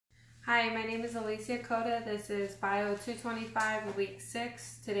Hi, my name is Alicia Cota. This is Bio 225, week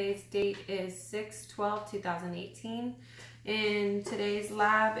 6. Today's date is 6/12/2018. In today's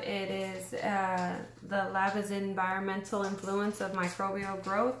lab, the lab is Environmental Influence of Microbial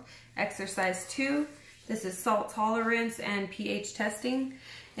Growth, Exercise 2. This is salt tolerance and pH testing.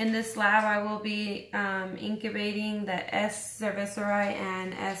 In this lab, I will be incubating the S. cerevisiae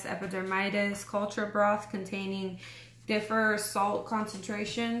and S. epidermidis culture broth containing different salt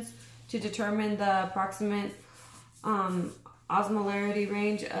concentrations to determine the approximate osmolarity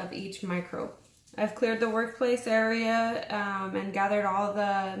range of each microbe. I've cleared the workplace area and gathered all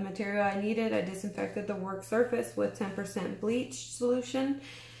the material I needed. I disinfected the work surface with 10% bleach solution.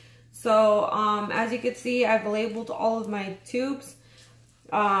 So as you can see, I've labeled all of my tubes.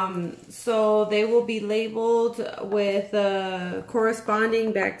 So they will be labeled with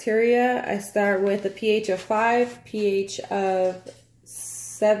corresponding bacteria. I start with a pH of 5, pH of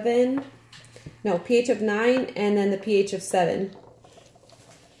 9, and then the pH of 7.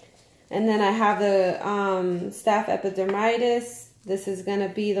 And then I have the Staph epidermidis. This is going to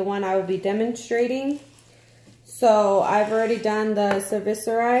be the one I will be demonstrating. So I've already done the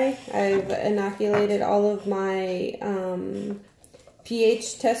cerevisiae. I've inoculated all of my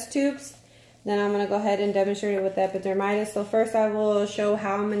pH test tubes. Then I'm going to go ahead and demonstrate it with the epidermidis. So first I will show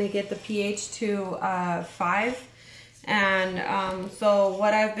how I'm going to get the pH to 5. And so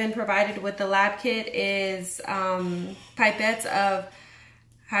what I've been provided with the lab kit is pipettes of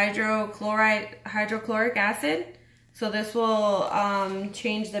hydrochloric acid. So this will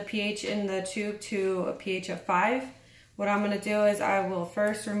change the pH in the tube to a pH of 5. What I'm going to do is I will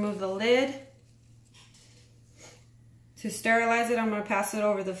first remove the lid. To sterilize it, I'm going to pass it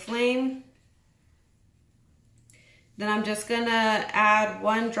over the flame. Then I'm just going to add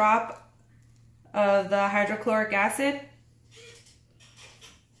 1 drop of the hydrochloric acid.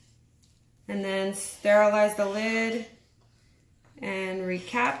 And then sterilize the lid and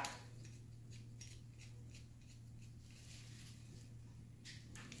recap.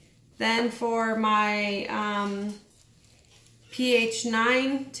 Then for my pH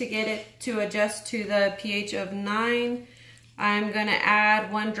 9, to get it to adjust to the pH of 9, I'm going to add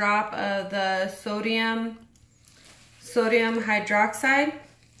 1 drop of the sodium hydroxide.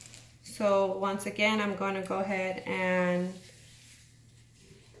 So once again, I'm going to go ahead and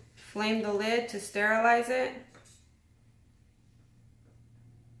flame the lid to sterilize it.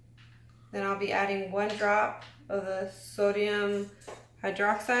 Then I'll be adding 1 drop of the sodium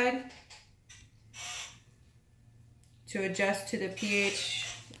hydroxide to adjust to the pH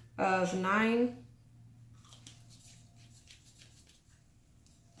of 9.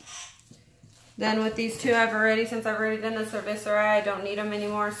 Then with these two, since I've already done the cerevisiae, I don't need them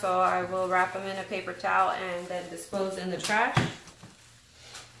anymore, so I will wrap them in a paper towel and then dispose in the trash.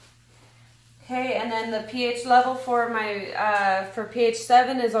 Okay, and then the pH level for my for pH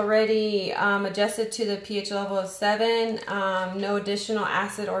 7 is already adjusted to the pH level of 7. No additional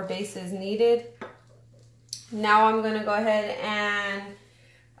acid or base is needed. Now I'm going to go ahead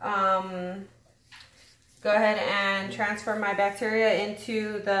and transfer my bacteria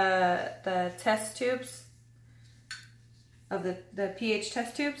into the test tubes of the pH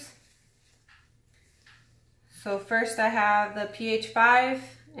test tubes. So first I have the pH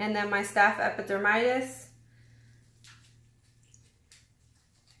 5 and then my Staph epidermidis.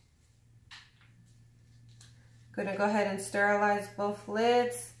 I'm going to go ahead and sterilize both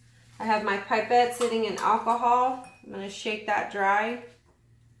lids. I have my pipette sitting in alcohol. I'm going to shake that dry.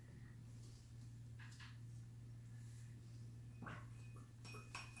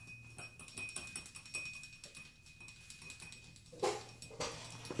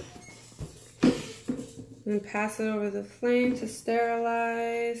 And pass it over the flame to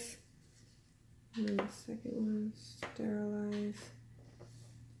sterilize. And the second one, sterilize.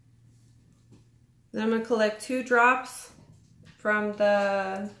 Then I'm going to collect 2 drops from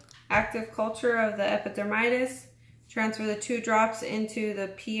the active culture of the epidermidis. Transfer the 2 drops into the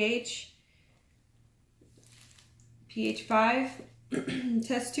pH 5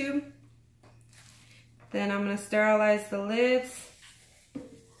 test tube. Then I'm going to sterilize the lids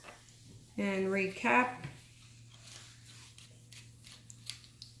and recap.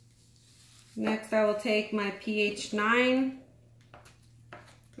 Next, I will take my pH 9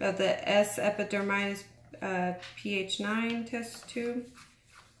 of the S. epidermidis pH 9 test tube.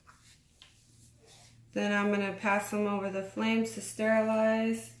 Then I'm going to pass them over the flames to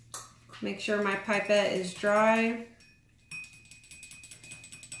sterilize. Make sure my pipette is dry.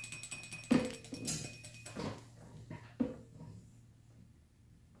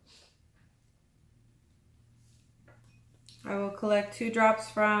 I will collect 2 drops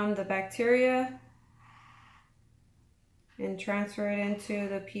from the bacteria and transfer it into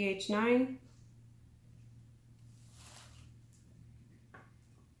the pH 9.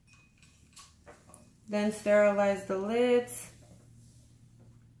 Then sterilize the lids.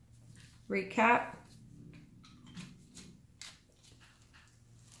 Recap.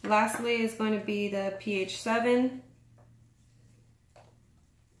 Lastly is going to be the pH 7.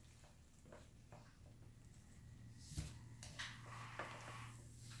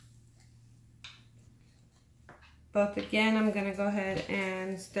 Both again, I'm going to go ahead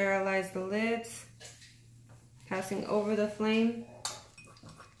and sterilize the lids, passing over the flame.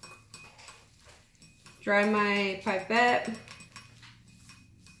 Dry my pipette.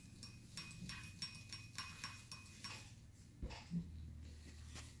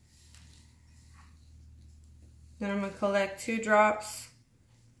 Then I'm going to collect 2 drops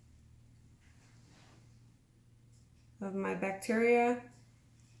of my bacteria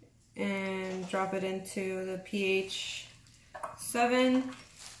and drop it into the pH 7.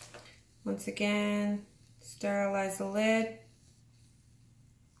 Once again, sterilize the lid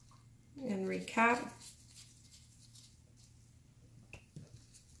and recap.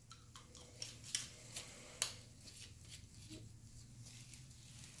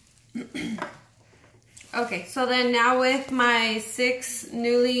 Okay, so then now with my 6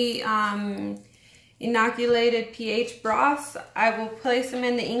 newly inoculated pH broths, I will place them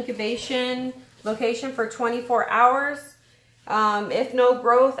in the incubation location for 24 hours. If no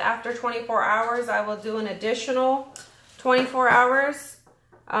growth after 24 hours, I will do an additional 24 hours.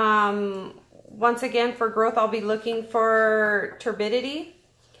 Once again, for growth, I'll be looking for turbidity.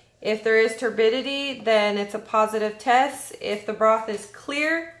 If there is turbidity, then it's a positive test. If the broth is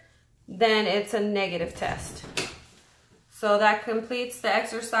clear, then it's a negative test. So that completes the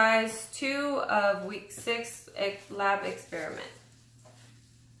exercise 2 of week 6 lab experiment.